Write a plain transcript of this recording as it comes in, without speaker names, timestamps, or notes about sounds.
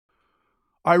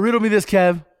All right, riddle me this,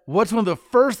 Kev. What's one of the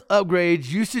first upgrades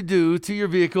you should do to your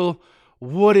vehicle?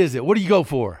 What is it? What do you go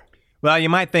for? Well, you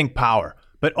might think power,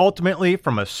 but ultimately,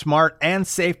 from a smart and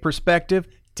safe perspective,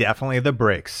 definitely the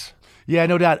brakes. Yeah,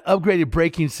 no doubt. Upgraded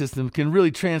braking system can really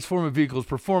transform a vehicle's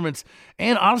performance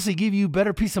and honestly give you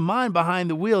better peace of mind behind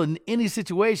the wheel in any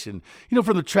situation. You know,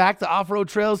 from the track to off-road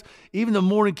trails, even the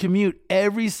morning commute,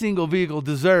 every single vehicle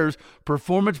deserves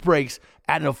performance brakes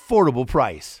at an affordable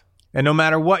price. And no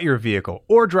matter what your vehicle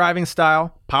or driving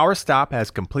style, PowerStop has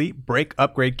complete brake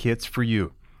upgrade kits for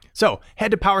you. So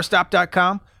head to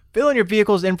PowerStop.com, fill in your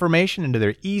vehicle's information into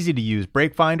their easy-to-use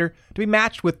brake finder to be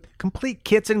matched with complete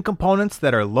kits and components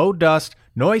that are low dust,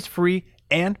 noise-free,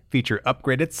 and feature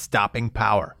upgraded stopping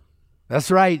power.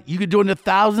 That's right. You could join the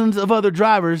thousands of other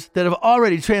drivers that have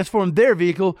already transformed their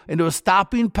vehicle into a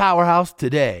stopping powerhouse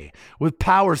today with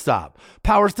PowerStop.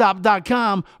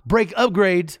 PowerStop.com, brake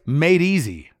upgrades made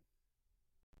easy.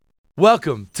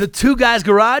 Welcome to Two Guys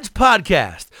Garage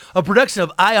Podcast, a production of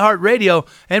iHeartRadio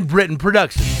and Britain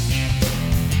Productions.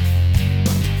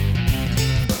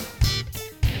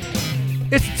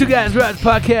 It's the Two Guys Garage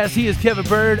Podcast. He is Kevin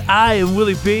Bird. I am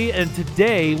Willie B. And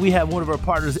today we have one of our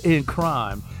partners in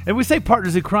crime. And we say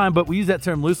partners in crime, but we use that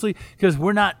term loosely because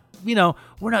we're not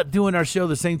doing our show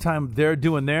the same time they're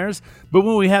doing theirs. But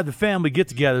when we have the family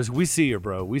get-togethers, we see her,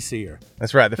 bro. We see her.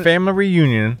 That's right. The family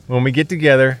reunion, when we get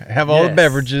together, have all the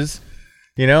beverages,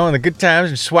 and the good times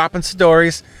and swapping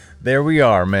stories. There we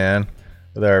are, man.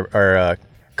 With our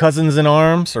cousins in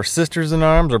arms, our sisters in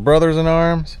arms, our brothers in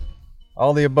arms,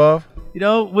 all the above.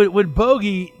 When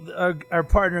Bogey, our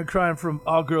partner in crime from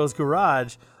All Girls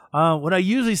Garage, when I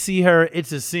usually see her,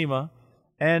 it's Asima.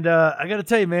 And I got to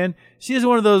tell you, man, she is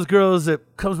one of those girls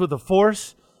that comes with a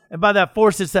force. And by that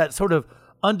force, it's that sort of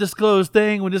undisclosed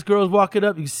thing. When this girl's walking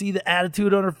up, you see the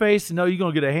attitude on her face. And know you're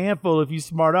going to get a handful if you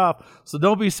smart off. So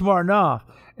don't be smarting off.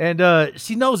 And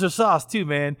she knows her sauce, too,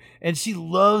 man. And she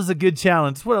loves a good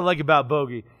challenge. That's what I like about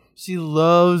Bogey. She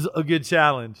loves a good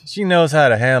challenge. She knows how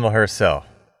to handle herself.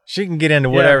 She can get into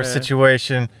whatever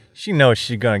situation. She knows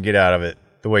she's going to get out of it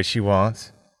the way she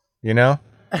wants. She's going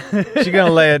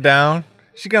to lay it down.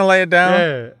 She's going to lay it down.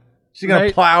 Yeah. She's going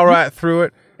to plow right through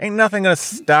it. Ain't nothing going to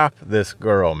stop this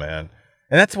girl, man.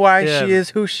 And that's why she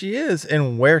is who she is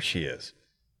and where she is.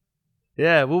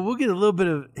 Yeah, well, we'll get a little bit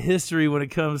of history when it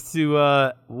comes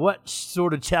to what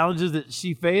sort of challenges that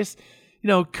she faced,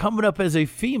 coming up as a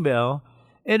female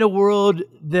in a world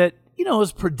that,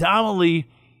 is predominantly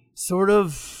sort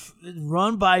of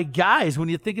run by guys. When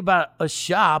you think about a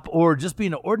shop or just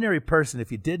being an ordinary person,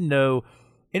 if you didn't know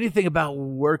anything about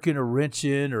working or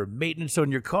wrenching or maintenance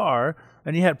on your car,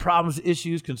 and you had problems,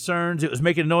 issues, concerns, it was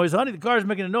making a noise. Honey, the car's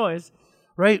making a noise,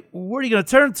 right? Where are you going to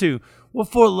turn to? Well,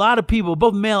 for a lot of people,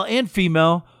 both male and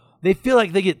female, they feel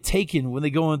like they get taken when they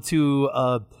go into,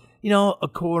 a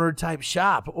corner type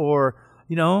shop or,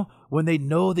 when they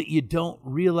know that you don't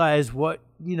realize what,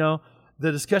 the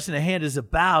discussion at hand is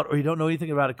about, or you don't know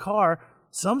anything about a car.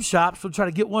 Some shops will try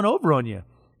to get one over on you,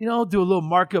 do a little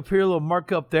markup here, a little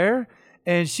markup there.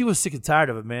 And she was sick and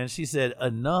tired of it, man. She said,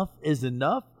 enough is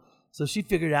enough. So she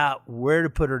figured out where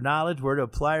to put her knowledge, where to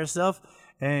apply herself,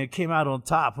 and came out on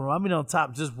top. When I mean on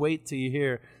top, just wait till you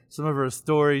hear some of her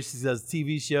stories. She does a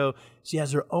TV show. She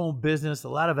has her own business, a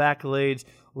lot of accolades,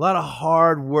 a lot of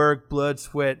hard work, blood,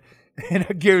 sweat, and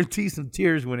I guarantee some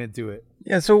tears went into it.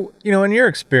 Yeah, so, in your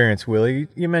experience, Willie,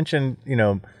 you mentioned,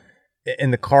 in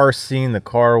the car scene, the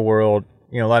car world,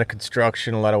 a lot of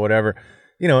construction, a lot of whatever.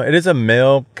 It is a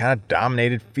male kind of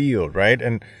dominated field, right?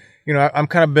 And, I'm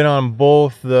kind of been on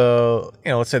both the,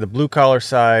 let's say the blue collar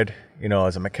side,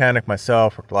 as a mechanic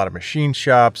myself, worked a lot of machine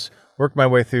shops, worked my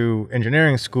way through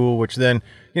engineering school, which then,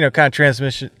 kind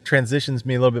of transitions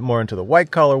me a little bit more into the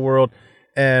white collar world.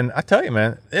 And I tell you,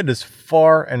 man, it is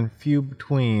far and few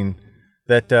between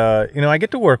that, I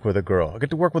get to work with a girl. I get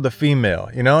to work with a female,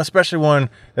 especially one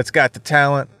that's got the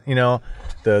talent,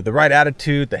 the right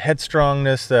attitude, the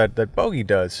headstrongness that Bogey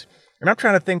does. And I'm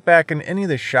trying to think back in any of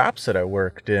the shops that I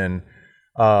worked in,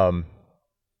 I'd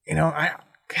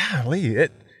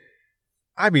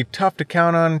be tough to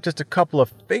count on just a couple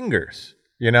of fingers,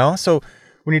 So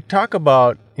when you talk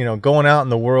about, going out in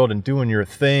the world and doing your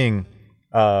thing,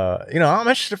 I'm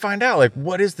interested to find out,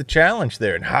 what is the challenge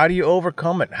there and how do you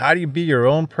overcome it? How do you be your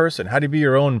own person? How do you be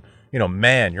your own,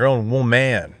 man, your own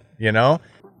woman,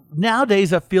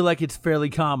 Nowadays, I feel like it's fairly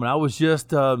common. I was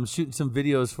just shooting some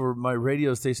videos for my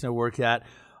radio station I work at,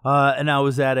 and I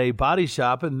was at a body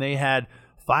shop, and they had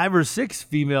 5 or 6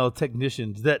 female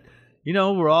technicians that,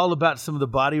 were all about some of the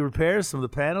body repairs, some of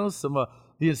the panels, some of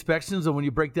the inspections, and when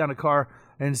you break down a car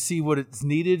and see what it's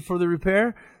needed for the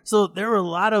repair. So there were a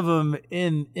lot of them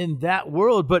in that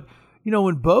world. But,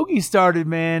 when Bogey started,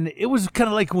 man, it was kind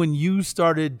of like when you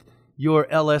started your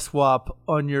LS swap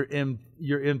on your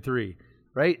M3,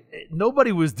 right?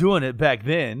 Nobody was doing it back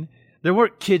then. There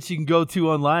weren't kits you can go to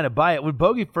online and buy it. When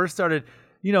Bogey first started,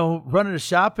 running a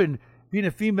shop and being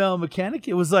a female mechanic,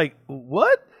 it was like,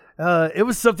 what? It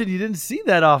was something you didn't see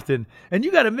that often. And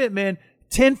you got to admit, man,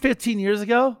 10, 15 years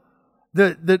ago,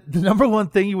 the number one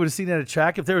thing you would have seen at a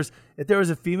track, if there was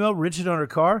a female wrenching on her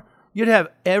car, you'd have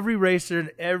every racer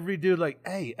and every dude like,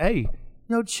 hey,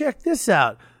 check this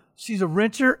out. She's a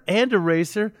wrencher and a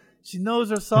racer. She knows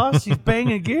her sauce. She's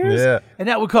banging gears. Yeah. And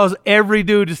that would cause every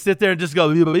dude to sit there and just go.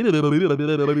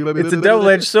 It's a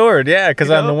double-edged sword, yeah,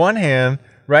 because on the one hand,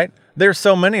 right, there's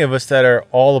so many of us that are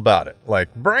all about it.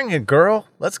 Like, bring it, girl.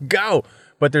 Let's go.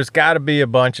 But there's got to be a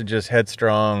bunch of just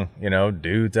headstrong,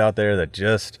 dudes out there that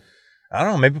just, I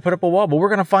don't know, maybe put up a wall. But we're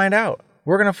going to find out.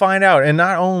 We're going to find out. And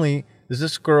not only does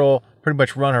this girl pretty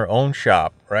much run her own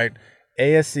shop, right?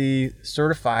 ASE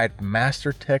certified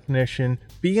master technician,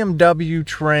 BMW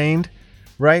trained,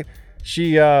 right?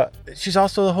 She's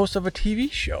also the host of a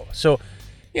TV show. So,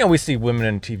 we see women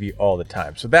in TV all the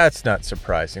time. So that's not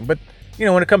surprising. But,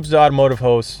 when it comes to automotive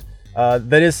hosts,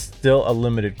 that is still a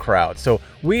limited crowd. So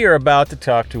we are about to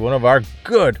talk to one of our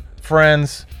good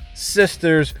friends,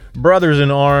 sisters, brothers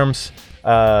in arms,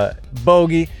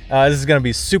 Bogey. This is going to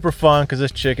be super fun because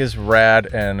this chick is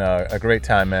rad and a great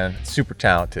time, man. Super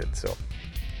talented. So.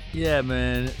 Yeah,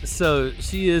 man. So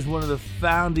she is one of the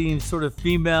founding sort of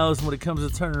females when it comes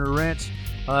to turning a wrench.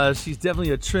 She's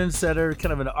definitely a trendsetter,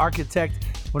 kind of an architect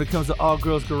when it comes to All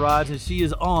Girls Garage, and she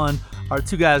is on our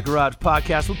Two Guys Garage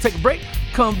podcast. We'll take a break,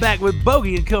 come back with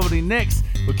Bogey and company next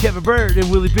with Kevin Bird and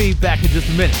Willie B. Back in just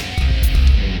a minute.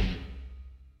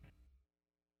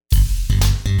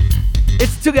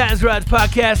 It's Two Guys Garage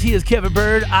podcast. He is Kevin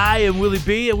Bird. I am Willie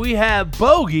B. And we have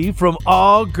Bogey from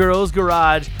All Girls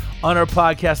Garage on our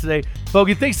podcast today.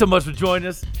 Bogey, thanks so much for joining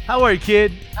us. How are you,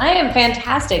 kid? I am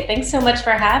fantastic. Thanks so much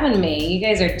for having me. You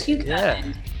guys are too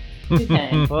kind. Yeah. Too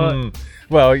kind.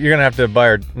 Well, you're going to have to buy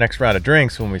our next round of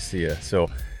drinks when we see you. So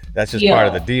that's just part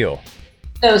of the deal.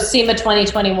 So SEMA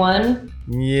 2021?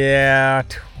 Yeah,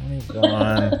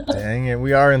 21. Dang it.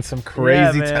 We are in some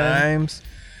crazy times.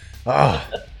 Oh.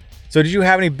 So did you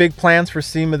have any big plans for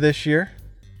SEMA this year?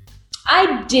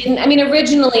 I didn't. I mean,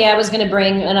 originally I was going to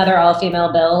bring another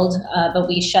all-female build, but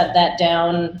we shut that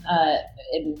down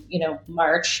in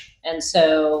March. And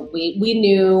so we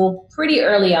knew pretty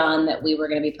early on that we were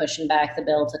going to be pushing back the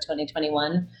build to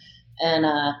 2021. And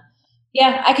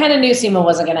I kind of knew SEMA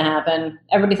wasn't going to happen.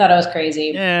 Everybody thought I was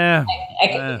crazy. Yeah. I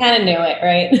kind of knew it,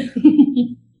 right?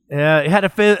 Yeah, it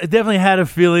definitely had a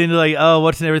feeling like,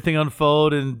 watching everything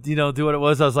unfold and, do what it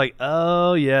was. I was like,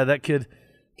 oh, yeah, that could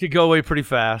go away pretty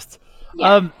fast.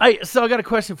 Yeah. So I got a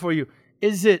question for you.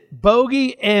 Is it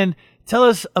Bogey? And tell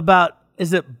us about,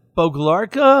 is it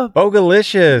Boglarka?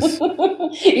 Bogalicious.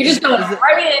 You're just going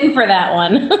right in for that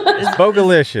one.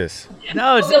 Bogalicious.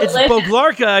 No, it's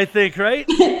Boglarka, I think, right?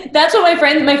 That's what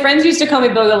my friends used to call me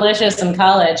Bogalicious in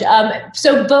college.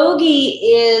 So Bogey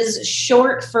is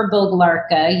short for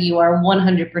Boglarka. You are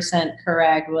 100%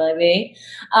 correct, Willie.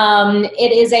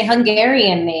 It is a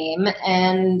Hungarian name,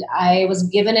 and I was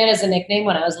given it as a nickname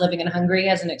when I was living in Hungary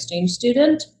as an exchange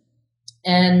student.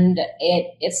 And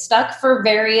it stuck for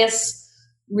various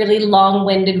really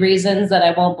long-winded reasons that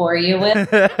I won't bore you with.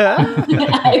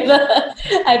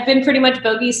 I've been pretty much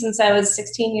Bogey since I was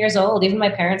 16 years old. Even my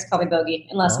parents call me Bogey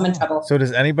unless I'm in trouble. So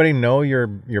does anybody know your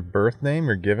birth name,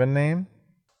 your given name?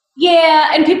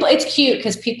 Yeah, and it's cute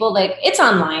because people it's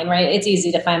online, right? It's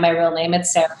easy to find my real name.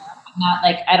 It's Sarah. I'm not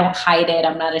I don't hide it.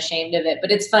 I'm not ashamed of it.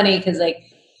 But it's funny because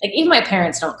even my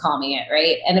parents don't call me it,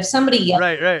 right? And if somebody yells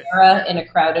Sarah in a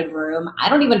crowded room, I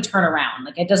don't even turn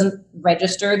around. It doesn't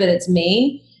register that it's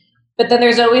me. But then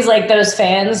there's always those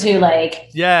fans who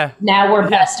now we're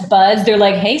best buds. They're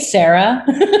like, hey, Sarah.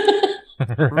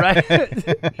 Right.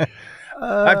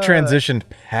 I've transitioned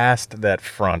past that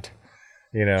front,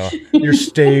 your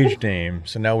stage name.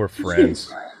 So now we're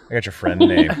friends. I got your friend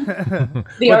name.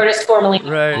 The artist formerly.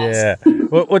 Right. Yeah.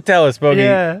 Well, tell us, Bogey.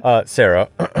 Yeah.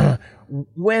 Sarah.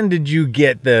 When did you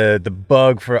get the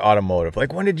bug for automotive?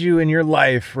 When did you in your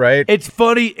life, right? It's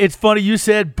funny you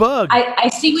said bug. I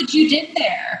see what you did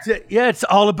there. Yeah, it's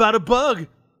all about a bug.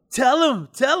 Tell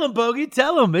him, Bogey,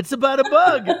 tell him. It's about a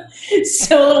bug.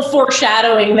 So a little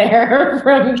foreshadowing there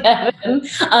from Kevin.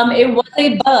 It was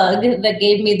a bug that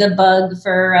gave me the bug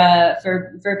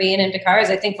for being into cars.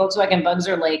 I think Volkswagen bugs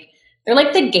are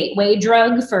they're the gateway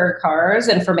drug for cars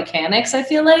and for mechanics, I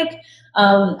feel like.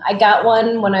 I got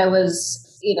one when I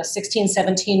was 16,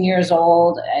 17 years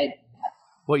old.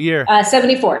 What year?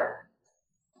 74.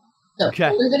 So Okay.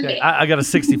 older than me. I got a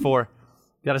 64.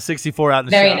 Got a 64 out in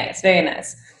the Very shop. nice, very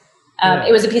nice. Yeah.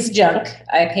 It was a piece of junk.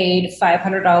 I paid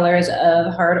 $500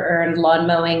 of hard-earned lawn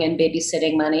mowing and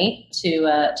babysitting money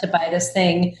to buy this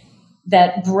thing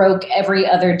that broke every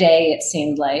other day, it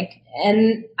seemed like.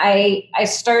 And I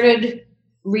started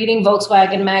reading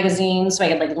Volkswagen magazines so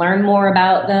I could learn more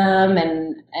about them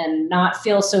and not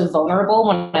feel so vulnerable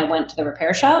when I went to the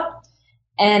repair shop.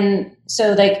 And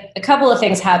so a couple of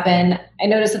things happened. I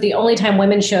noticed that the only time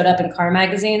women showed up in car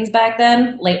magazines back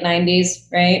then, late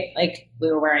 90s, right?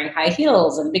 We were wearing high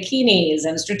heels and bikinis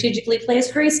and strategically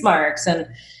placed grease marks. And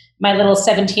my little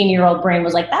 17-year-old brain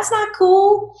was like, that's not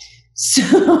cool.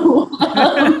 So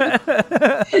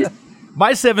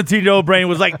my 17-year-old brain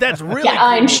was like, that's really yeah,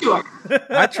 I'm sure.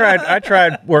 I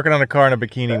tried working on a car in a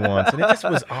bikini once, and it just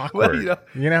was awkward. Well,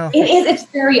 you know? It is. It's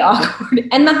very awkward.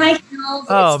 And the high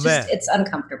heels, it's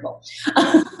uncomfortable.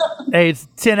 Hey, it's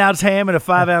 10-ounce ham and a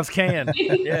 5-ounce can.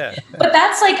 Yeah. But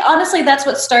that's honestly, that's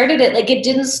what started it. It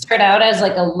didn't start out as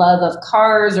a love of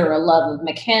cars or a love of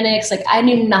mechanics. I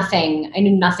knew nothing. I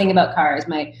knew nothing about cars.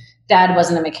 My dad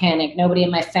wasn't a mechanic. Nobody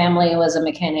in my family was a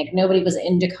mechanic. Nobody was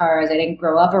into cars. I didn't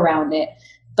grow up around it.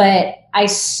 But I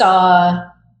saw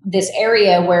this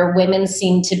area where women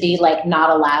seemed to be not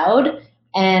allowed.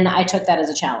 And I took that as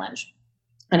a challenge.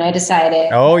 And I decided.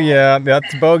 Oh, yeah.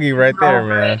 That's bogey right there,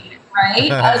 man. Right?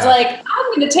 I was like,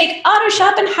 I'm going to take auto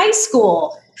shop in high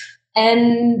school.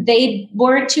 And they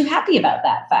weren't too happy about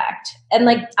that fact. And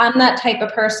I'm that type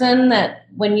of person that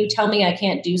when you tell me I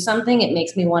can't do something, it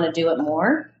makes me want to do it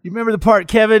more. You remember the part,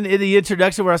 Kevin, in the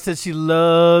introduction where I said she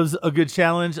loves a good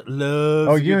challenge? Loves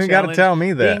Oh, a you good ain't got to challenge. tell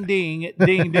me that. Ding,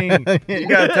 ding, ding, ding. You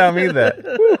got to tell me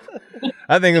that.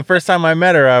 I think the first time I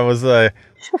met her, I was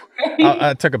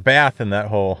I took a bath in that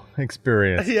whole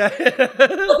experience. Yeah.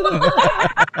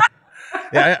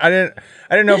 Yeah, I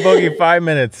didn't know Bogey in 5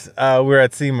 minutes. We were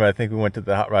at SEMA. I think we went to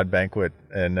the Hot Rod Banquet,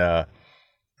 and we're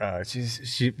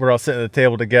all sitting at the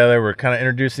table together. We're kind of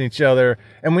introducing each other,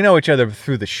 and we know each other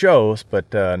through the shows,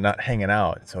 but not hanging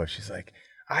out. So she's like,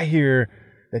 "I hear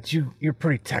that you're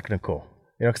pretty technical,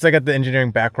 because I got the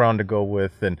engineering background to go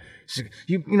with, and she's like,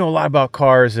 you know a lot about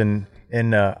cars, and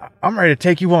I'm ready to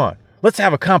take you on. Let's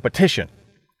have a competition."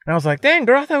 And I was like, dang,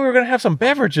 girl, I thought we were going to have some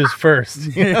beverages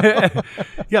first.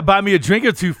 Yeah, buy me a drink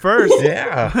or two first.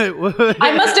 Yeah.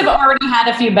 I must have already had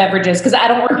a few beverages because I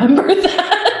don't remember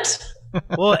that.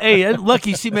 Well, hey,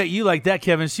 lucky she met you like that,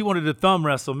 Kevin. She wanted to thumb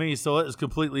wrestle me, so it was a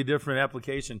completely different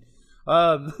application.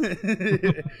 But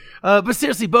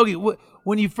seriously, Bogey,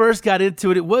 when you first got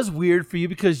into it, it was weird for you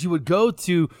because you would go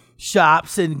to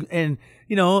shops and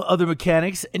other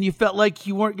mechanics, and you felt like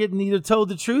you weren't getting either told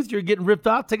the truth, you're getting ripped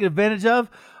off, taken advantage of,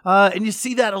 and you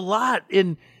see that a lot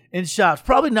in shops.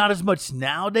 Probably not as much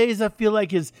nowadays, I feel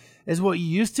like, as what you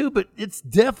used to, but it's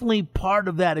definitely part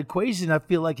of that equation. I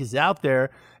feel like is out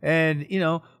there and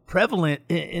prevalent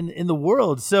in the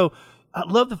world. So I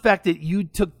love the fact that you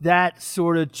took that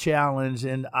sort of challenge,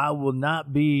 and I will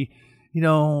not be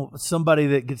somebody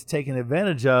that gets taken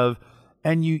advantage of.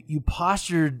 And you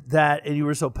postured that, and you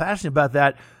were so passionate about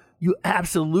that, you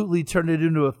absolutely turned it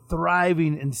into a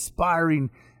thriving,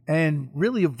 inspiring, and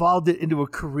really evolved it into a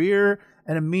career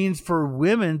and a means for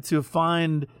women to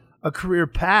find a career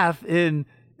path in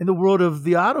the world of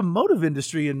the automotive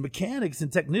industry and mechanics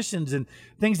and technicians and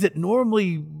things that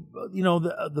normally,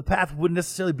 the path wouldn't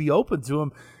necessarily be open to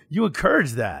them. You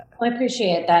encourage that. Well, I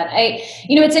appreciate that.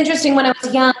 It's interesting. When I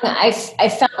was young, I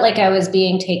felt like I was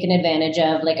being taken advantage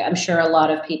of. I'm sure a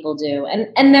lot of people do,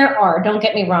 and there are. Don't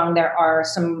get me wrong. There are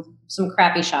some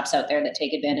crappy shops out there that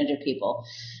take advantage of people.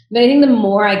 But I think the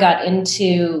more I got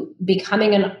into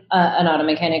becoming an auto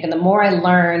mechanic, and the more I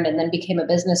learned, and then became a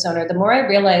business owner, the more I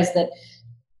realized that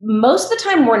most of the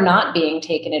time we're not being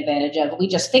taken advantage of. We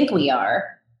just think we are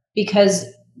because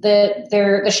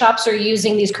the shops are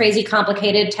using these crazy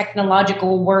complicated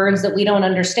technological words that we don't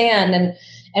understand,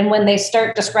 and when they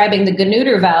start describing the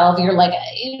Ganooter valve, you're like,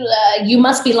 you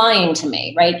must be lying to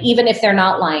me, right? Even if they're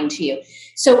not lying to you.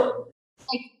 So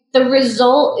the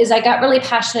result is I got really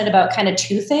passionate about kind of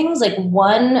two things.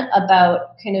 One,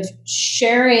 about kind of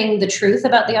sharing the truth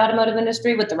about the automotive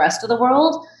industry with the rest of the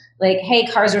world. Hey,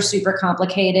 cars are super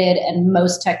complicated, and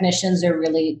most technicians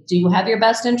do have your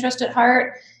best interest at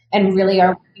heart, and really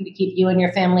are working to keep you and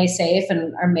your family safe,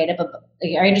 and are made up of,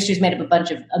 our industry is made up of a bunch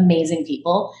of amazing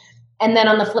people. And then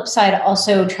on the flip side,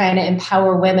 also trying to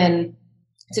empower women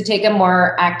to take a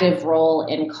more active role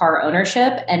in car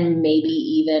ownership, and maybe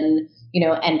even,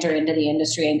 enter into the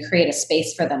industry and create a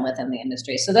space for them within the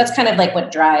industry. So that's kind of what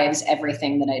drives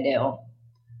everything that I do.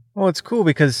 Well, it's cool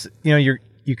because,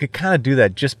 you could kind of do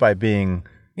that just by being,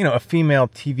 a female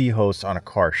TV host on a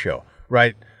car show,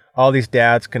 right? All these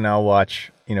dads can now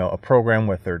watch, a program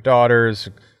with their daughters.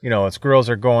 As girls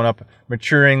are growing up,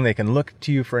 maturing, they can look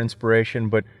to you for inspiration,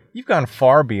 but you've gone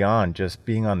far beyond just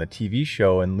being on the TV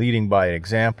show and leading by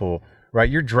example, right?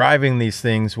 You're driving these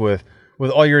things with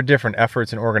all your different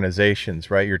efforts and organizations,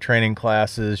 right? Your training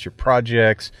classes, your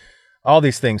projects, all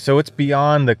these things. So it's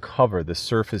beyond the cover, the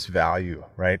surface value,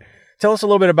 right? Tell us a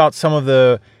little bit about some of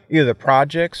either the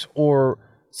projects or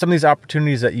some of these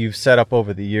opportunities that you've set up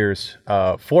over the years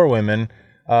for women.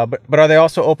 But are they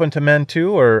also open to men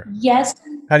too, or yes?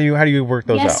 How do you work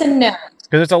those out? Yes and no.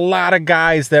 Because there's a lot of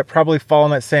guys that probably fall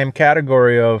in that same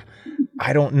category of,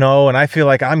 I don't know, and I feel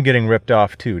like I'm getting ripped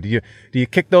off too. Do you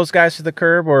kick those guys to the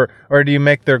curb, or do you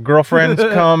make their girlfriends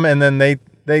come and then they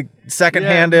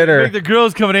secondhand it, or make the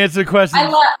girls come and answer questions? I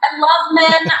love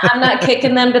men. I'm not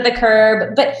kicking them to the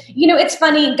curb, but it's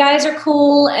funny. Guys are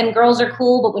cool and girls are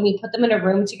cool, but when you put them in a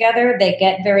room together, they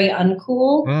get very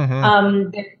uncool.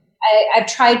 Mm-hmm. I've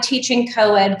tried teaching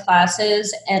co-ed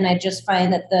classes, and I just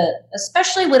find that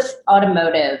especially with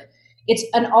automotive, it's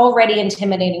an already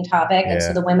intimidating topic. Yeah. And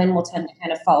so the women will tend to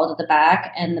kind of fall to the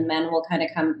back and the men will kind of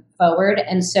come forward.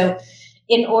 And so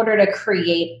in order to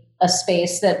create a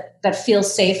space that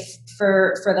feels safe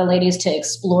for the ladies to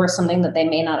explore something that they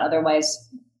may not otherwise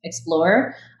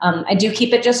explore, I do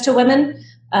keep it just to women.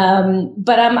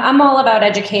 But I'm all about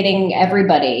educating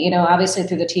everybody, obviously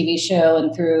through the TV show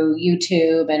and through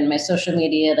YouTube and my social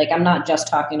media. Like, I'm not just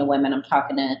talking to women, I'm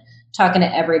talking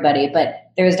to everybody, but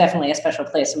there's definitely a special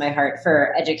place in my heart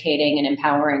for educating and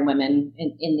empowering women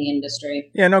in the industry.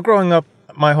 Yeah, no, growing up,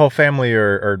 my whole family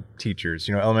are teachers,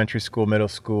 elementary school, middle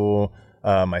school,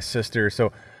 my sister.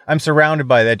 So I'm surrounded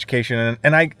by the education,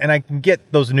 and I can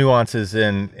get those nuances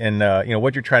in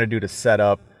what you're trying to do to set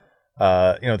up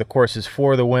the courses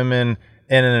for the women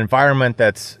in an environment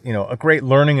that's, a great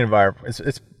learning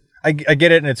environment. I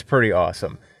get it, and it's pretty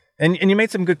awesome. And you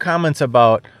made some good comments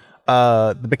about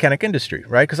the mechanic industry,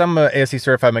 right? Because I'm a ASE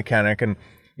certified mechanic, and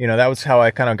that was how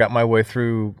I kind of got my way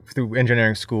through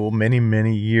engineering school,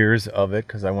 many years of it,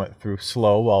 because I went through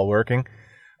slow while working.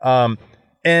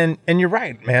 And you're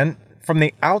right, man. From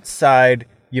the outside,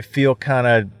 you feel kind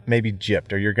of maybe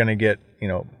gypped, or you're going to get,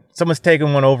 someone's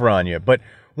taking one over on you. But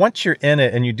once you're in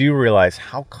it and you do realize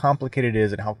how complicated it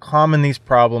is and how common these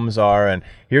problems are, and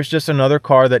here's just another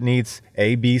car that needs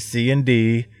A, B, C, and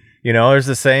D, there's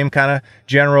the same kind of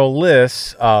general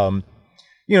lists.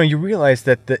 You realize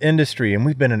that the industry, and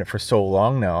we've been in it for so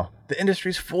long now, the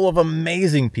industry's full of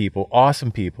amazing people,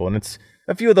 awesome people. And it's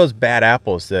a few of those bad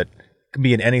apples that could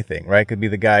be in anything, right? Could be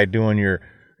the guy doing your,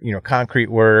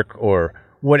 concrete work or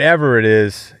whatever it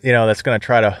is, that's going to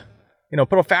try to,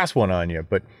 put a fast one on you.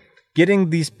 But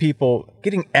getting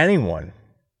anyone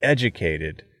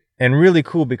educated, and really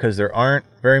cool because there aren't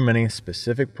very many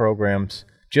specific programs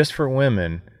just for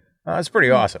women. It's pretty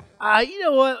awesome. You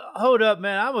know what? Hold up,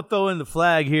 man. I'm gonna throw in the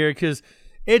flag here because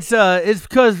it's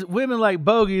because women like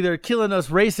Bogey, they're killing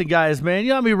us racing guys, man. You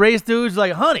know how many race dudes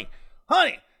like, honey,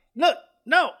 look,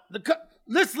 no,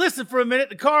 let's listen for a minute.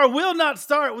 The car will not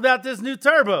start without this new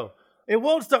turbo. It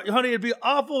won't start, honey. It'd be an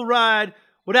awful ride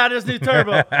without this new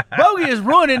turbo. Bogey is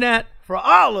ruining that for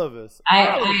all of us. I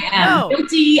am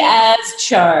guilty as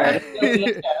charged.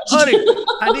 Honey,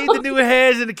 I need the new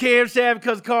heads in the camshaft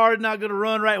because the car is not going to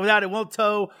run right without it. Won't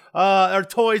tow our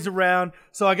toys around.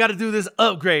 So I got to do this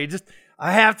upgrade.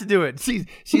 I have to do it.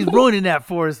 She's ruining that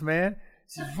for us, man.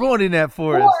 She's ruining that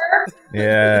for us.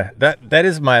 Yeah, that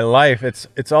is my life.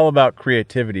 It's all about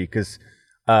creativity because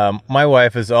my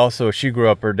wife is also, she grew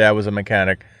up, her dad was a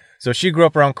mechanic. So she grew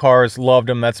up around cars, loved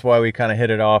them. That's why we kind of hit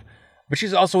it off. But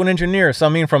she's also an engineer. So, I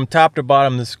mean, from top to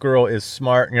bottom, this girl is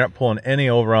smart. And you're not pulling any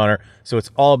over on her. So it's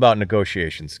all about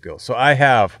negotiation skills. So I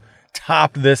have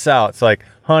topped this out. It's like,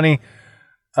 honey,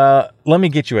 let me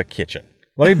get you a kitchen.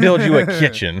 Let me build you a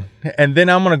kitchen. And then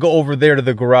I'm going to go over there to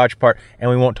the garage part.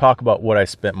 And we won't talk about what I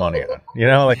spent money on.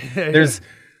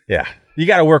 You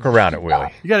got to work around it,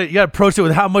 Willie. You got to approach it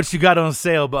with how much you got on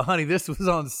sale. But, honey, this was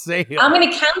on sale. I'm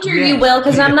going to counter you, Will,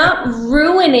 because I'm not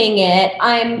ruining it.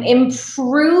 I'm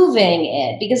improving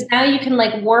it because now you can,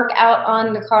 work out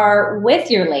on the car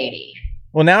with your lady.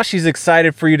 Well, now she's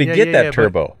excited for you to get that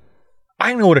turbo.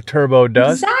 I know what a turbo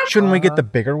does. Exactly. Shouldn't we get the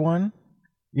bigger one?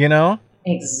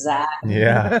 Exactly.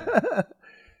 Yeah.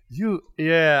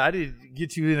 I didn't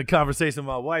get you in a conversation with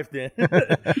my wife then.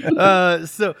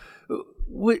 So,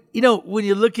 when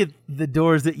you look at the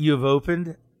doors that you have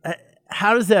opened,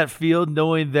 how does that feel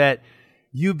knowing that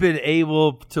you've been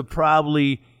able to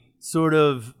probably sort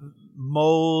of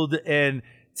mold and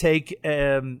take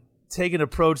take an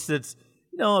approach that's,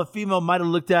 a female might have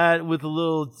looked at with a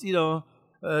little,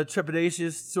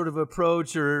 trepidatious sort of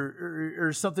approach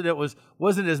or something that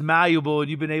wasn't as malleable, and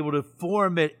you've been able to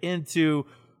form it into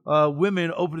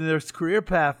women opening their career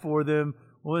path for them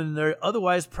when they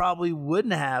otherwise probably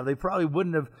wouldn't have. They probably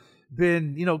wouldn't have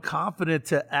been, confident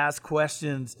to ask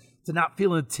questions, to not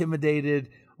feel intimidated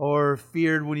or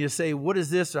feared when you say, what is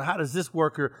this, or how does this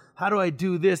work, or how do I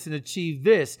do this and achieve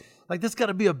this? Like, that's got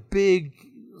to be a big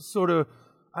sort of,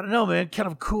 I don't know, man, kind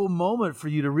of cool moment for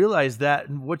you to realize that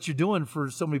and what you're doing for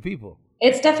so many people.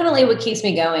 It's definitely what keeps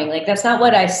me going. Like, that's not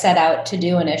what I set out to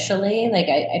do initially. Like,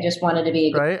 I just wanted to be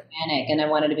a good mechanic, and I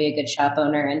wanted to be a good shop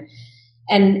owner.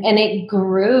 And it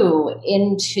grew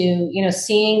into,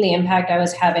 seeing the impact I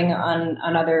was having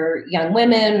on other young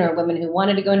women, or women who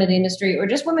wanted to go into the industry, or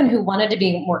just women who wanted to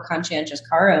be more conscientious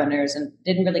car owners and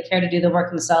didn't really care to do the work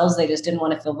themselves. They just didn't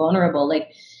want to feel vulnerable.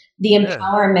 Like, the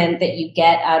empowerment that you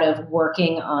get out of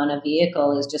working on a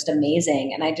vehicle is just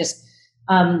amazing. And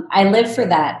I live for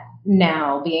that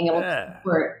now, being able to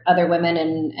support other women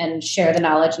and share the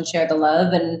knowledge and share the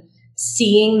love, and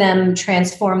seeing them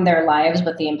transform their lives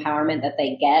with the empowerment that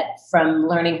they get from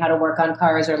learning how to work on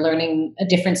cars or learning a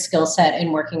different skill set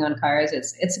in working on cars.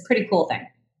 It's a pretty cool thing.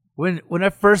 When I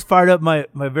first fired up my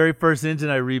very first engine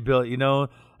I rebuilt,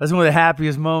 that's one of the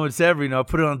happiest moments ever. I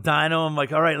put it on dyno. I'm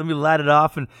like, all right, let me light it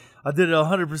off. And I did it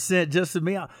 100% just for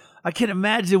me. I can't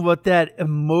imagine what that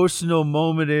emotional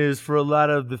moment is for a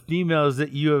lot of the females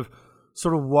that you have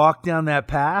sort of walked down that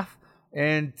path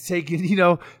and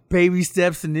taken, baby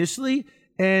steps initially.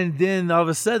 And then all of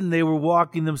a sudden they were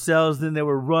walking themselves, then they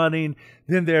were running,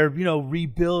 then they're,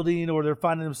 rebuilding, or they're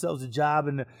finding themselves a job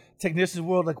in the technician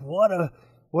world. Like, what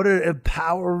an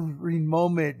empowering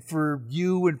moment for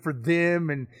you and for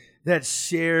them, and that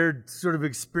shared sort of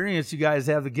experience you guys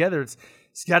have together. It's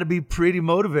got to be pretty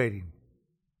motivating.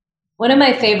 One of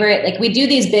my favorite, we do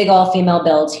these big all-female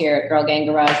builds here at Girl Gang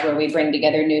Garage where we bring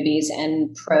together newbies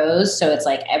and pros. So it's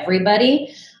like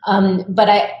everybody. But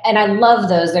I love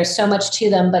those. There's so much to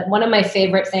them. But one of my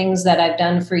favorite things that I've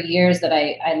done for years that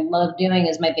I love doing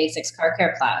is my basics car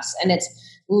care class. And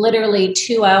it's literally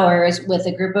 2 hours with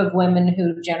a group of women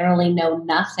who generally know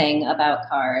nothing about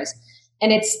cars.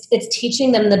 And it's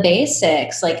teaching them the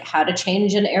basics, like how to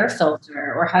change an air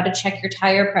filter or how to check your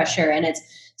tire pressure. And it's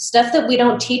stuff that we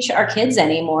don't teach our kids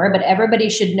anymore, but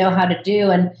everybody should know how to do.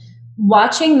 And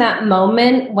watching that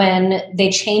moment when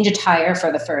they change a tire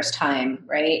for the first time,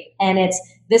 right? And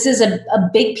this is a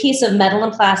big piece of metal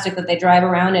and plastic that they drive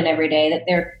around in every day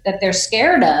that they're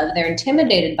scared of, they're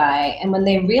intimidated by. And when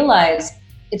they realize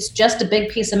it's just a big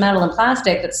piece of metal and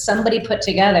plastic that somebody put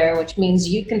together, which means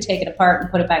you can take it apart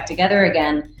and put it back together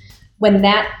again. When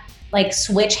that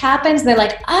switch happens, they're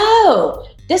like, oh,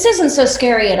 this isn't so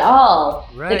scary at all.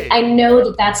 Right. I know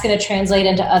that that's going to translate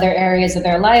into other areas of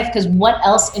their life, because what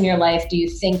else in your life do you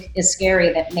think is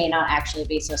scary that may not actually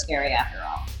be so scary after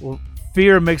all? Well,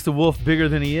 fear makes the wolf bigger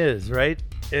than he is, right?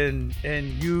 And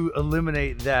you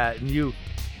eliminate that, and you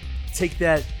take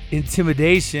that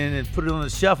intimidation and put it on the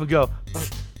shelf and go,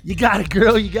 you got it,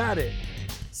 girl, you got it.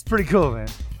 It's pretty cool, man.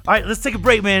 All right, let's take a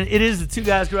break, man. It is the Two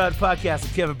Guys Garage podcast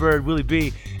with Kevin Bird, Willie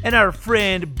B, and our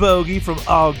friend Bogey from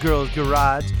All Girls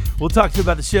Garage. We'll talk to you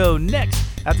about the show next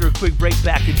after a quick break.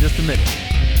 Back in just a minute.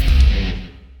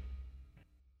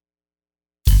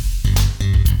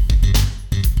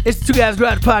 It's the Two Guys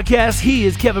Garage podcast. He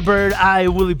is Kevin Bird, I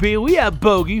am Willie B. We have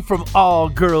Bogey from All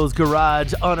Girls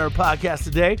Garage on our podcast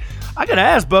today. I got to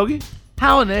ask, Bogey,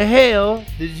 how in the hell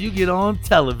did you get on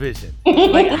television?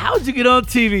 How did you get on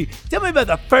TV? Tell me about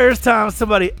the first time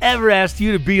somebody ever asked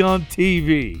you to be on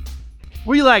TV.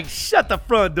 Were you like, shut the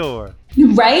front door?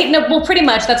 Right? No, well, pretty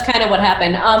much. That's kind of what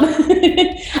happened.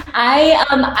 I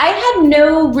had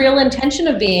no real intention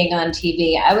of being on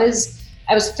TV. I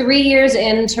was 3 years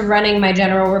into running my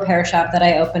general repair shop that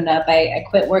I opened up. I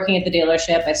quit working at the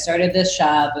dealership. I started this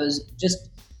shop. I was just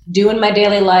doing my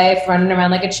daily life, running around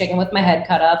like a chicken with my head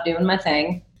cut off, doing my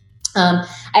thing. I'd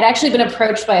actually been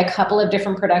approached by a couple of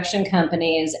different production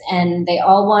companies, and they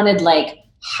all wanted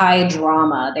high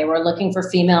drama. They were looking for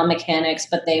female mechanics,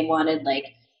 but they wanted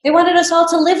us all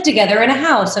to live together in a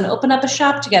house and open up a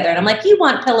shop together. And I'm like, you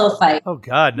want pillow fight? Oh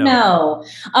God, no. No.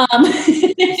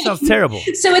 Sounds terrible.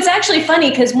 So it's actually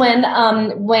funny because when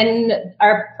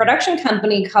our production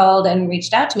company called and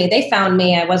reached out to me, they found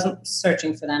me. I wasn't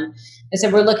searching for them. They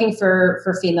said, we're looking for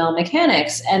female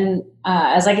mechanics. And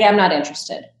I was like, yeah, I'm not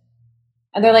interested.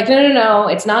 And they're like, no,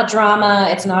 it's not drama.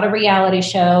 It's not a reality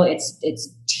show. It's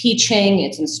teaching,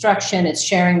 it's instruction, it's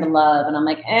sharing the love. And I'm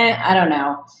like, I don't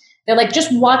know. They're like,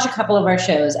 just watch a couple of our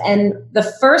shows. And the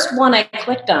first one I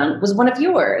clicked on was one of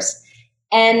yours.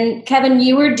 And Kevin,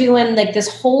 you were doing like this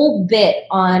whole bit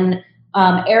on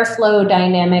airflow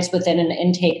dynamics within an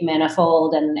intake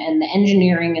manifold and the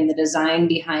engineering and the design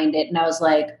behind it. And I was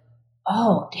like,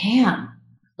 oh, damn,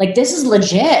 like this is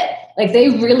legit. Like they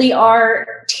really are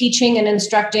teaching and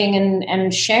instructing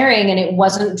and sharing, and it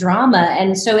wasn't drama.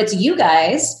 And so it's you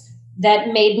guys that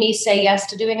made me say yes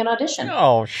to doing an audition.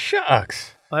 Oh,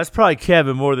 shucks. Well, that's probably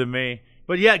Kevin more than me.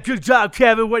 But yeah, good job,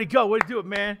 Kevin. Way to go. Way to do it,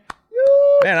 man.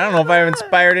 Man, I don't know if I've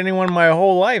inspired anyone my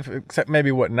whole life, except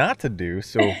maybe what not to do.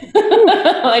 So,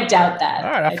 I doubt that.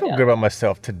 all right, I feel good about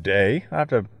myself today. I have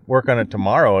to work on it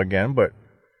tomorrow again, but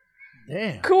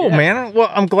Damn. cool, Yeah. man.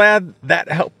 Well, I'm glad that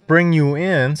helped bring you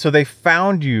in. So they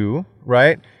found you,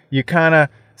 right? You kind of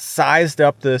sized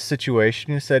up the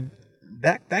situation. You said,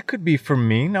 that could be for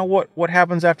me. Now, what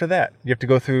happens after that? You have to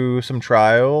go through some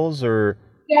trials or...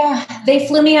 Yeah, they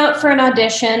flew me out for an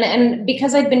audition, and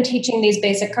because I'd been teaching these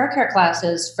basic car care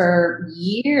classes for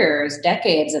years,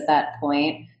 decades at that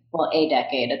point, well, a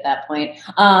decade at that point,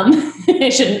 I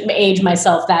shouldn't age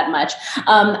myself that much.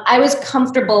 I was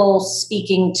comfortable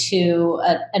speaking to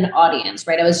an audience,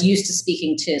 right? I was used to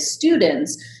speaking to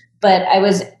students, but I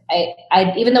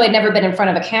even though I'd never been in front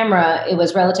of a camera, it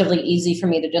was relatively easy for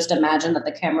me to just imagine that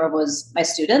the camera was my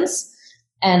students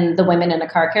and the women in a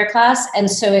car care class. And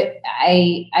so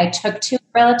I took to it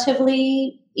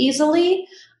relatively easily.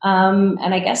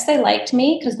 And I guess they liked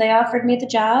me because they offered me the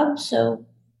job. So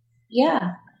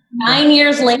yeah, 9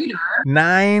 years later.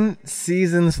 9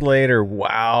 seasons later.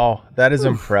 Wow. That is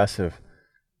impressive.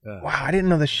 Yeah. Wow. I didn't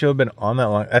know the show had been on that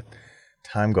long. That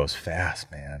time goes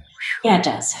fast, man. Yeah, it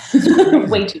does.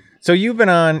 Way too. So you've been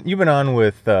on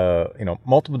with,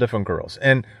 multiple different girls,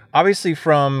 and obviously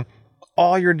from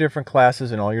all your different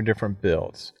classes and all your different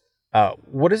builds.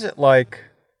 What is it like,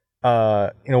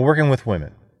 working with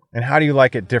women, and how do you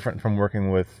like it different from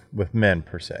working with men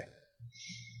per se?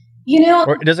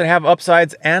 Or does it have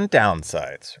upsides and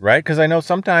downsides, right? Because I know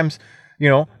sometimes,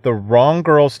 the wrong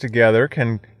girls together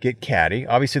can get catty.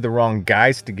 Obviously, the wrong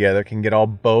guys together can get all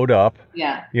bowed up.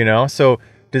 Yeah. So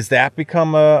does that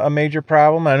become a major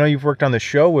problem? I know you've worked on the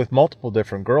show with multiple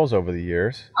different girls over the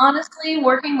years. Honestly,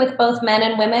 working with both men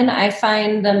and women, I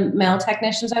find the male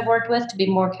technicians I've worked with to be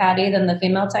more catty than the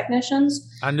female technicians.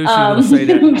 I knew she was going to say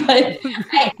that.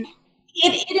 But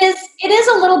it is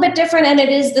a little bit different, and it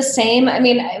is the same. I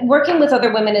mean, working with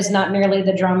other women is not nearly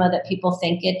the drama that people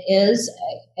think it is.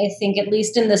 I think at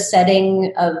least in the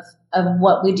setting of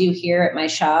what we do here at my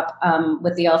shop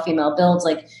with the all-female builds,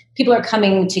 like people are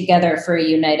coming together for a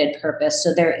united purpose.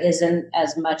 So there isn't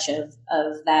as much of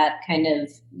that kind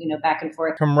of, back and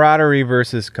forth. Camaraderie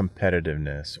versus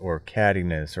competitiveness or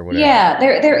cattiness or whatever. Yeah,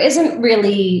 there isn't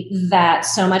really that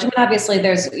so much. I mean, obviously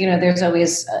there's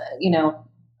always,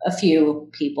 a few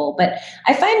people, but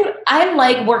I find I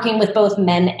like working with both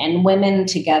men and women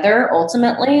together.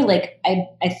 Ultimately, like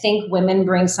I think women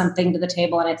bring something to the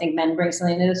table, and I think men bring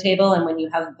something to the table. And when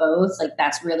you have both, like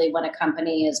that's really when a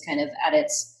company is kind of at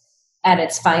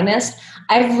its finest.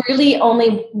 I've really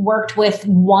only worked with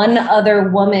one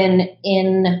other woman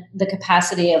in the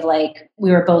capacity of like we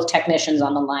were both technicians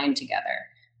on the line together.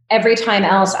 Every time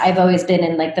else, I've always been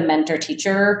in like the mentor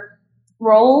teacher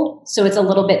role, so it's a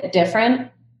little bit different.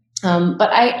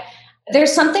 But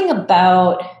there's something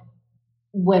about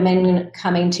women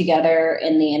coming together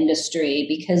in the industry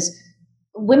because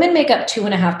women make up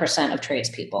 2.5% of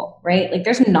tradespeople, right? Like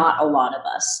there's not a lot of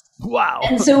us. Wow.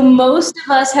 And so most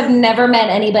of us have never met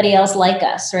anybody else like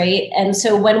us, right? And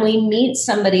so when we meet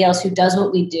somebody else who does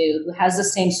what we do, who has the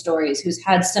same stories, who's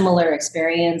had similar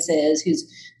experiences,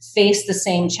 who's faced the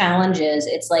same challenges,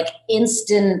 it's like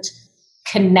instant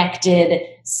connected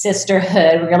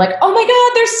sisterhood where you're like, oh my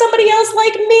God, there's somebody else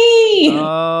like me.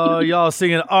 Oh, y'all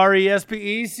singing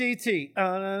RESPECT.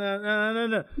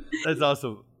 No. That's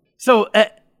awesome. So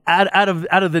out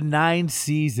of the 9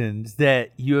 seasons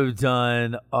that you have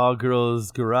done All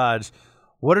Girls Garage,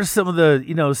 what are some of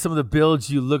the builds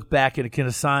you look back and can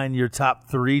assign your top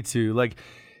 3 to? Like,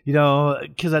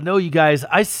 because I know you guys,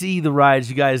 I see the rides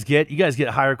you guys get. You guys get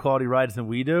higher quality rides than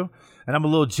we do, and I'm a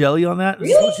little jelly on that.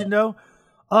 Really? Just to let you know.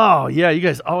 Oh, yeah, you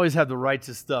guys always have the right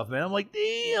to stuff, man. I'm like,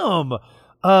 damn.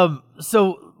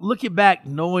 So looking back,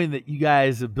 knowing that you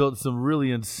guys have built some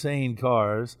really insane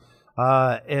cars,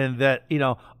 and that,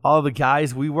 all the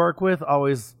guys we work with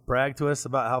always brag to us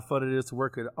about how fun it is to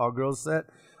work at All Girls Set,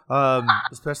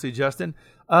 especially Justin.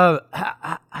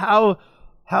 How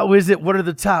is it? What are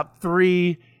the top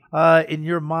 3 in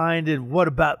your mind, and what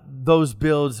about those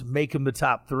builds make them the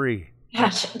top 3?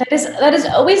 Gosh, that is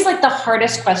always like the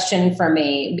hardest question for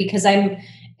me because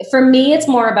for me, it's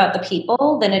more about the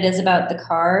people than it is about the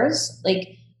cars.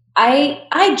 Like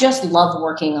I just love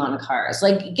working on cars.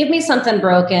 Like, give me something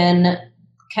broken,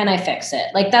 can I fix it?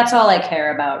 Like, that's all I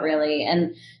care about, really.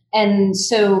 And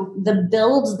so the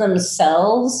builds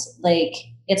themselves, like,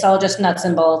 it's all just nuts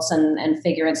and bolts and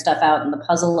figuring stuff out and the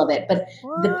puzzle of it. But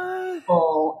the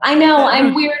people, I know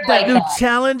I'm weird like new that.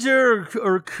 Challenger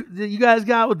or you guys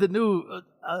got with the new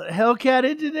Hellcat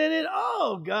engine in it.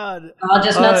 Oh God! All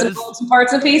just nuts and bolts and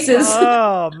parts and pieces.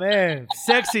 Oh man,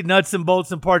 sexy nuts and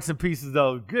bolts and parts and pieces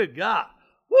though. Good God.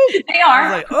 Woo. They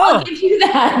are. Like, I'll give you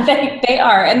that. They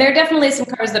are. And there are definitely some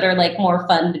cars that are like more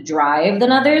fun to drive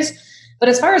than others. But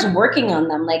as far as working on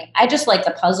them, like, I just like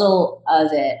the puzzle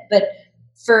of it. But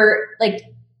for like,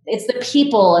 it's the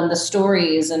people and the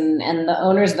stories and the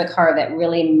owners of the car that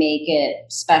really make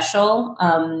it special.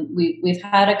 We've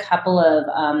had a couple of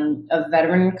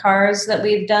veteran cars that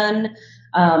we've done.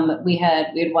 We had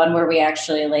one where we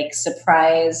actually like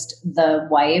surprised the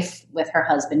wife with her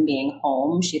husband being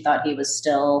home. She thought he was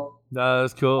still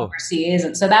that's cool. overseas,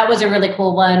 and so that was a really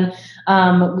cool one.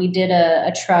 We did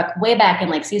a truck way back in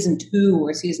like season 2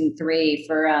 or season 3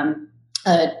 for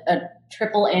a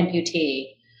triple amputee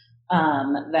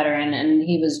veteran, and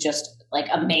he was just like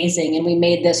amazing. And we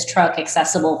made this truck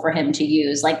accessible for him to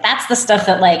use. Like, that's the stuff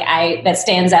that that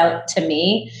stands out to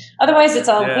me. Otherwise, it's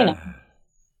all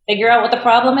figure out what the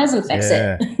problem is and fix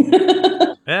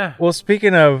it. Yeah. Well,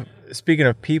 speaking of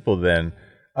people, then,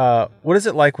 what is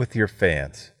it like with your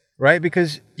fans, right?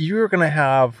 Because you're going to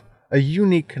have a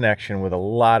unique connection with a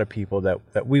lot of people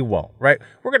that we won't, right?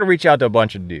 We're going to reach out to a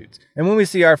bunch of dudes. And when we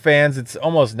see our fans, it's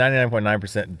almost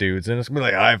 99.9% dudes. And it's going to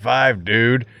be like, high five,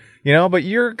 dude. But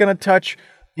you're going to touch,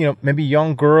 maybe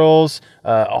young girls,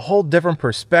 a whole different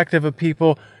perspective of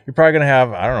people. You're probably going to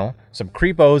have, I don't know, some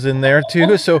creepos in there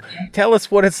too. So tell us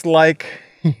what it's like,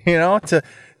 to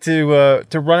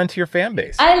run into your fan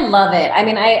base. I love it. I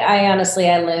mean, I honestly,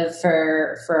 I live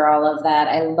for all of that.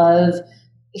 I love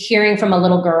hearing from a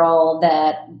little girl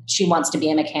that she wants to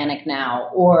be a mechanic now,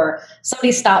 or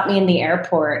somebody stopped me in the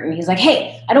airport and he's like,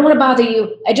 hey, I don't want to bother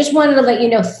you. I just wanted to let you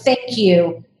know, thank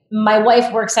you. My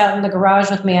wife works out in the garage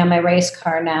with me on my race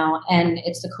car now, and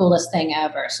it's the coolest thing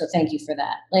ever. So thank you for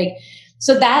that. Like,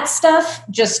 so that stuff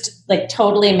just like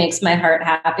totally makes my heart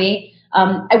happy.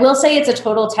 I will say it's a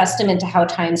total testament to how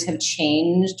times have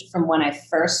changed from when I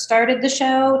first started the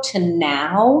show to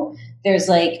now. There's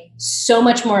like so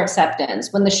much more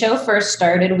acceptance. When the show first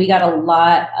started, we got a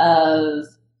lot of,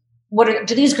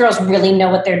 do these girls really know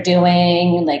what they're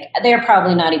doing? Like, they're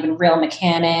probably not even real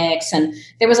mechanics. And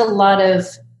there was a lot of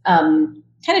kind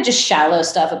of just shallow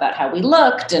stuff about how we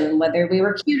looked and whether we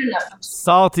were cute enough.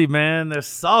 Salty, man. They're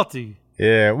salty.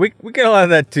 Yeah, we get a lot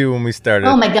of that too when we started.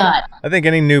 Oh my God. I think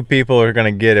any new people are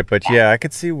going to get it, but yeah, I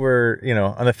could see where,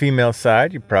 on the female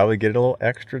side, you probably get a little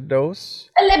extra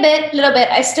dose. A little bit.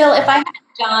 If I had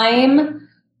a dime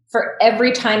for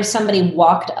every time somebody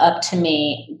walked up to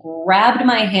me, grabbed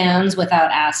my hands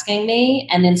without asking me,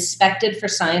 and inspected for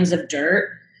signs of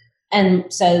dirt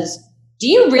and says, do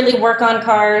you really work on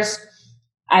cars?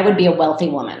 I would be a wealthy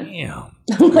woman. Yeah.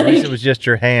 At least it was just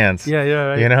your hands. Yeah,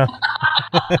 right.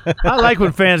 I like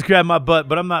when fans grab my butt,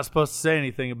 but I'm not supposed to say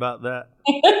anything about that.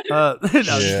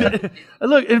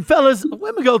 Look, and fellas,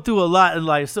 women go through a lot in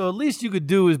life, so at least you could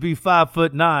do is be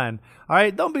 5'9". All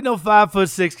right, don't be no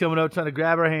 5'6" coming up trying to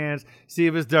grab her hands, see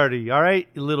if it's dirty. All right,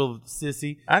 you little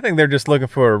sissy. I think they're just looking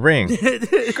for a ring.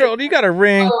 Girl, do you got a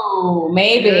ring? Oh,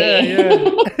 maybe.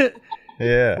 Yeah.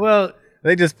 Yeah. Well,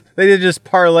 they did just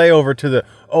parlay over to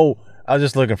I was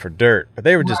just looking for dirt, but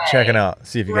they were just checking out,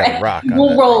 see if you got a rock on We'll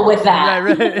that. roll with that.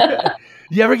 Right.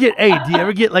 Do you ever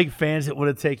get like fans that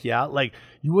want to take you out? Like,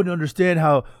 you wouldn't understand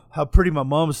how pretty my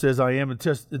mom says I am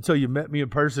until you met me in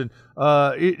person.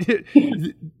 Do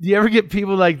you ever get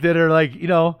people like that are like, I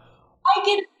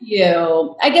get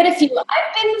a few.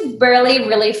 I've been really,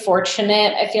 really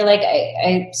fortunate. I feel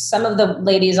like some of the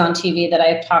ladies on TV that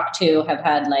I've talked to have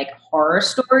had like horror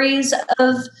stories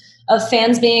of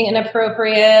fans being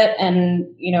inappropriate and,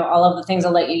 all of the things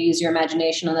that let you use your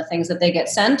imagination on the things that they get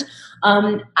sent.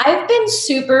 I've been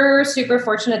super, super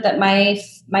fortunate that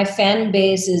my fan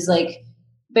base is like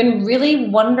been really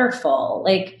wonderful,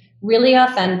 like really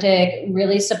authentic,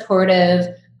 really supportive.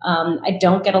 I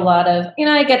don't get a lot of,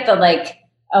 I get the like,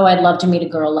 oh, I'd love to meet a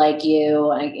girl like you.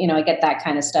 I get that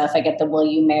kind of stuff. I get the will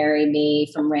you marry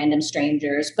me from random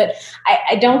strangers. But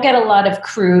I don't get a lot of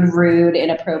crude, rude,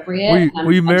 inappropriate.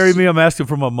 Will you marry me? I'm asking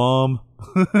for my mom.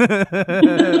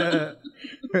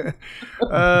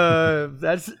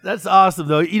 That's awesome,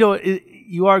 though.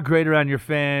 You are great around your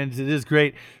fans. It is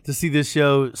great to see this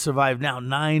show survive now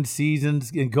 9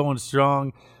 seasons and going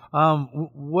strong.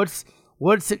 What's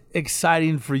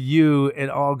exciting for you in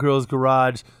All Girls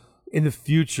Garage in the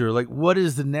future? Like, what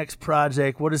is the next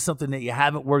project? What is something that you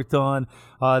haven't worked on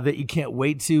that you can't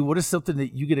wait to? What is something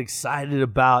that you get excited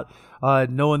about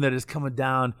knowing that is coming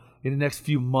down in the next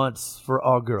few months for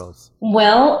All Girls?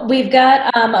 Well, we've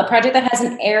got a project that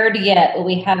hasn't aired yet, but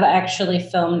we have actually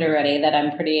filmed already that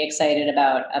I'm pretty excited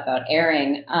about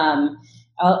airing.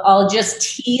 I'll just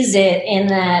tease it in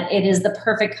that it is the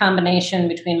perfect combination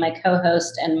between my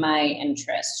co-host and my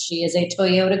interest. She is a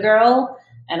Toyota girl,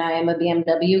 and I am a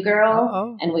BMW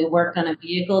girl, and we work on a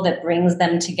vehicle that brings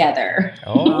them together.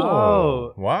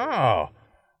 Oh, wow.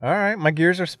 All right, my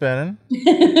gears are spinning.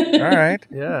 All right.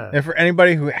 Yeah. And for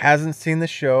anybody who hasn't seen the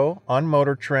show on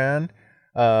Motor Trend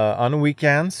on the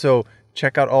weekend, so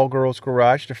check out All Girls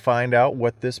Garage to find out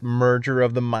what this merger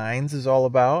of the minds is all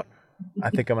about.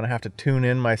 I think I'm going to have to tune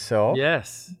in myself.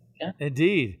 Yes,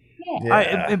 indeed. Yeah. All right,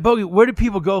 and Bogey, where do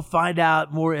people go find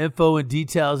out more info and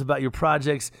details about your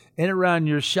projects in and around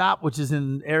your shop, which is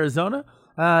in Arizona,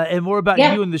 and more about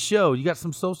you and the show? You got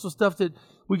some social stuff that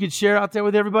we could share out there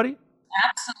with everybody?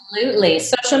 Absolutely.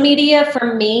 Social media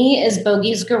for me is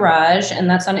Bogey's Garage, and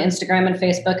that's on Instagram and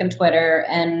Facebook and Twitter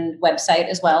and website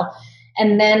as well.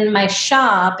 And then my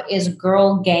shop is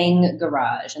Girl Gang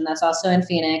Garage, and that's also in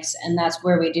Phoenix, and that's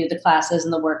where we do the classes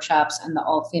and the workshops and the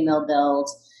all-female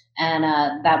builds. And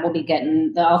that will be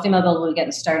the all-female build will be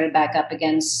getting started back up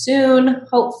again soon,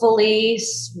 hopefully,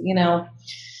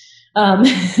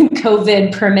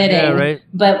 COVID permitting. Yeah, right.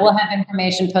 But we'll have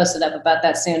information posted up about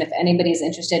that soon if anybody's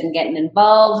interested in getting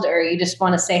involved or you just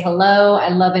want to say hello. I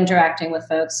love interacting with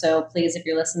folks. So please, if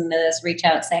you're listening to this, reach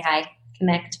out, say hi,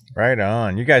 connect. Right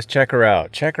on. You guys check her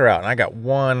out. And I got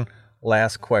one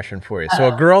last question for you. So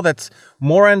a girl that's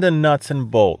more into nuts and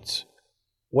bolts,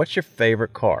 what's your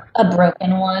favorite car? A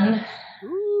broken one.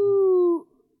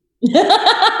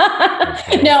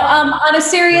 No, on a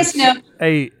serious note.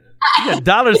 Hey, you got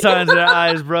dollar signs in their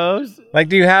eyes, bros. Like,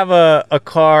 do you have a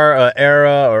car,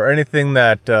 era, or anything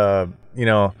that,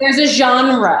 There's a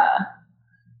genre,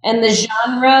 and the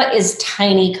genre is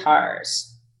tiny cars.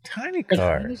 Tiny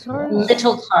cars?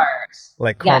 Little cars.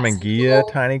 Like Carmen Ghia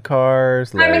tiny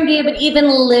cars? Carmen Ghia, but even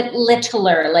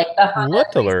littler, like the Honda.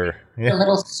 Littler. Yeah. The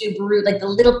little Subaru, like the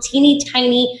little teeny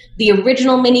tiny, the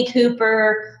original Mini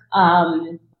Cooper.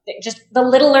 Just the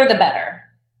littler, the better.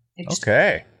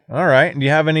 Okay. All right. Do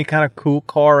you have any kind of cool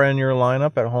car in your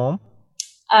lineup at home?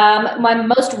 My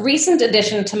most recent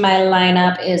addition to my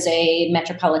lineup is a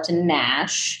Metropolitan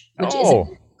Nash, which is a car.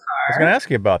 I was going to ask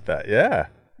you about that. Yeah.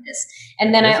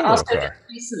 And then I also just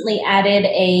recently added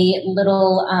a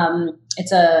little, I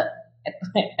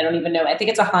don't even know. I think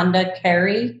it's a Honda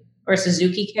Carry or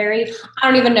Suzuki Carry. I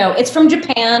don't even know. It's from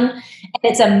Japan and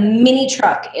it's a mini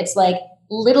truck. It's like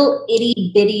little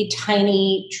itty bitty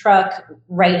tiny truck,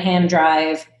 right-hand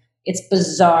drive. It's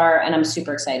bizarre and I'm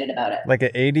super excited about it. Like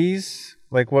an 80s?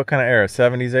 Like what kind of era?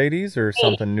 70s, 80s or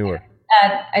something newer?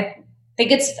 I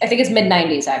think it's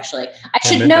mid-90s actually.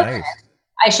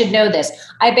 I should know this.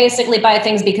 I basically buy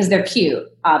things because they're cute,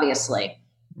 obviously.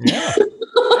 Yeah.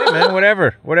 Hey man,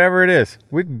 whatever it is.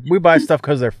 We buy stuff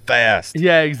because they're fast.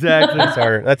 Yeah, exactly.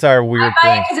 That's our weird I buy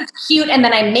thing. it because it's cute and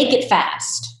then I make it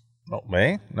fast. Oh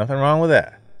man, nothing wrong with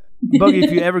that. Buggy,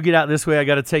 if you ever get out this way, I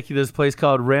got to take you to this place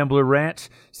called Rambler Ranch.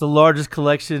 It's the largest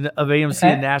collection of AMC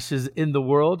and Nashes in the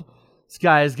world. This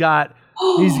guy has got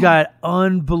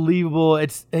unbelievable.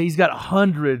 He's got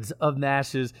hundreds of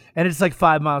Nashes, and it's like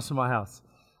 5 miles from my house.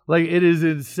 Like, it is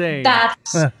insane.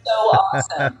 That's so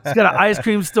awesome. It's got an ice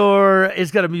cream store.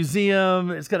 It's got a museum.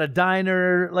 It's got a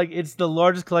diner. Like, it's the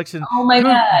largest collection. Oh, my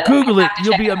God. Google it.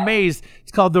 You'll be amazed.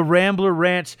 It's called the Rambler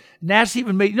Ranch. Nash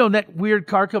even made, that weird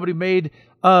car company made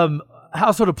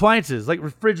household appliances, like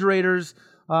refrigerators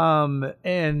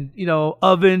and,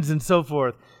 ovens and so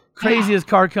forth. Craziest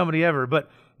car company ever. But,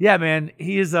 yeah, man,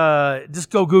 he is, just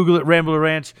go Google it, Rambler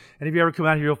Ranch, and if you ever come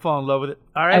out here, you'll fall in love with it.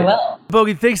 All right? I will.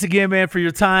 Bogey, thanks again, man, for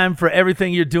your time, for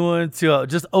everything you're doing to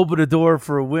just open a door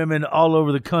for women all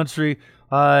over the country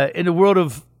in the world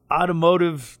of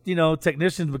automotive,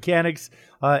 technicians, mechanics,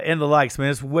 and the likes,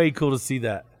 man. It's way cool to see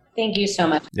that. Thank you so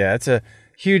much. Yeah, it's a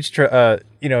huge,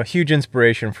 huge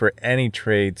inspiration for any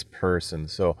trades person.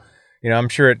 So, I'm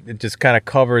sure it just kind of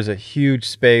covers a huge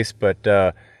space, but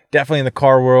definitely in the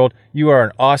car world, you are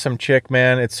an awesome chick,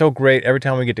 man. It's so great every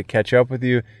time we get to catch up with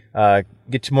you,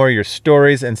 get to more of your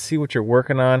stories and see what you're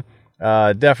working on.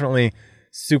 Definitely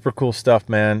super cool stuff,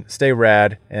 man. Stay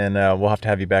rad, and we'll have to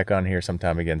have you back on here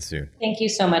sometime again soon. Thank you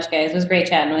so much, guys. It was great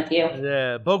chatting with you.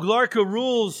 Yeah, Boglarka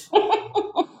rules.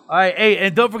 All right, hey,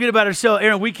 and don't forget about our show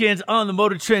airing weekends on the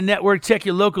Motor Trend Network. Check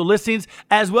your local listings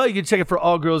as well. You can check it for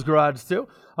All Girls Garage, too.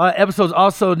 Episodes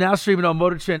also now streaming on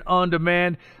Motor Trend On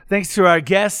Demand. Thanks to our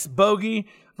guests, Bogey,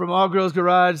 from All Girls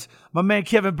Garage. My man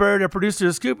Kevin Bird, our producer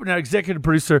of Scoop, and our executive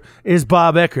producer is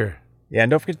Bob Ecker. Yeah,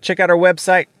 and don't forget to check out our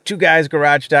website,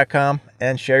 twoguysgarage.com,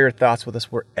 and share your thoughts with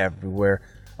us. We're everywhere.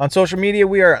 On social media,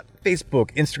 we are on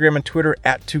Facebook, Instagram, and Twitter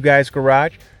at Two Guys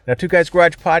Garage. Now, Two Guys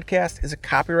Garage Podcast is a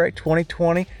copyright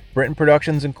 2020, Britton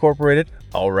Productions Incorporated,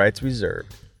 all rights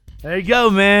reserved. There you go,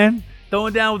 man.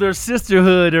 Throwing down with our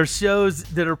sisterhood or shows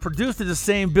that are produced in the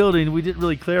same building. We didn't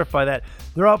really clarify that.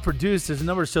 They're all produced. There's a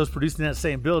number of shows produced in that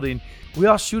same building. We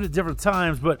all shoot at different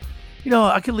times, but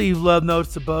I can leave love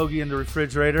notes to Bogey in the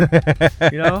refrigerator.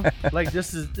 Like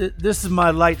this is my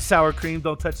light sour cream.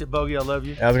 Don't touch it, Bogey. I love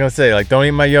you. I was gonna say, like, don't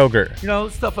eat my yogurt.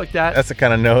 Stuff like that. That's the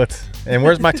kind of notes. And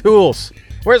where's my tools?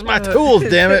 Where's my tools?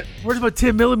 Damn it! Where's my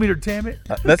 10 millimeter? Damn it!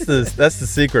 That's the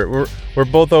secret. We're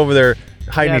both over there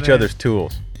hiding each other's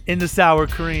tools. In the sour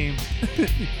cream.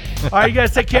 All right, you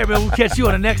guys take care, man. We'll catch you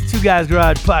on the next Two Guys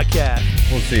Garage podcast.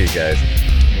 We'll see you guys.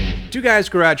 Two Guys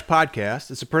Garage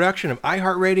Podcast is a production of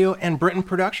iHeartRadio and Britton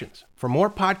Productions. For more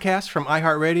podcasts from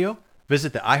iHeartRadio,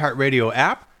 visit the iHeartRadio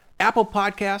app, Apple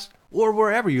Podcast, or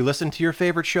wherever you listen to your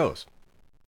favorite shows.